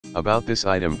About this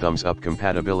item: thumbs up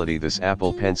compatibility. This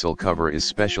Apple Pencil cover is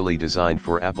specially designed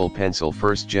for Apple Pencil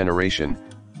first generation,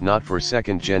 not for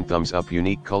second gen. Thumbs up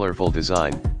unique colorful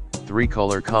design,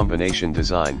 3-color combination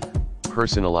design.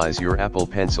 Personalize your Apple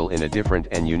Pencil in a different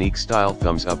and unique style.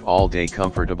 Thumbs up all day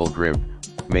comfortable grip,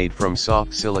 made from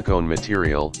soft silicone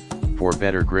material, for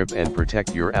better grip and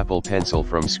protect your Apple Pencil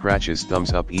from scratches.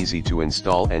 Thumbs up easy to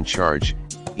install and charge.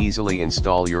 Easily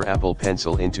install your Apple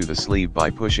Pencil into the sleeve by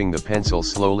pushing the pencil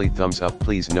slowly. Thumbs up.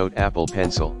 Please note Apple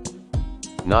Pencil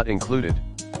not included.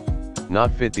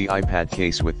 Not fit the iPad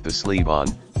case with the sleeve on.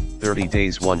 30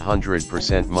 days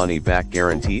 100% money back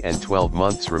guarantee and 12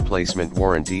 months replacement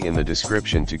warranty in the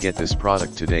description to get this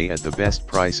product today at the best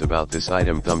price. About this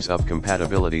item: thumbs up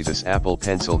compatibility. This Apple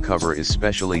Pencil cover is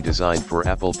specially designed for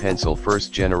Apple Pencil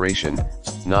first generation,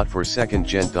 not for second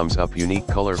gen. Thumbs up unique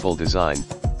colorful design,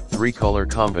 3-color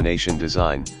combination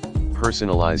design.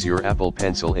 Personalize your Apple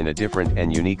Pencil in a different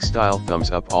and unique style.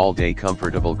 Thumbs up all day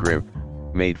comfortable grip,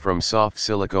 made from soft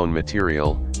silicone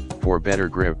material, for better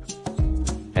grip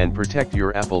and protect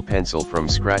your Apple Pencil from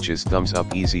scratches. Thumbs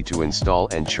up easy to install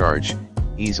and charge.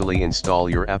 Easily install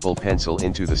your Apple Pencil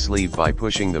into the sleeve by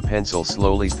pushing the pencil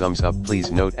slowly. Thumbs up. Please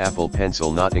note Apple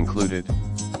Pencil not included.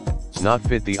 Not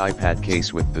fit the iPad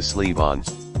case with the sleeve on.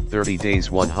 30 days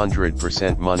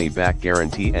 100% money back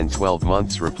guarantee and 12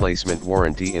 months replacement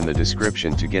warranty in the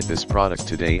description to get this product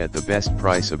today at the best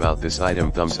price. About this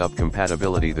item: thumbs up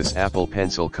compatibility. This Apple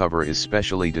Pencil cover is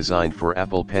specially designed for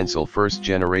Apple Pencil first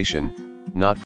generation, not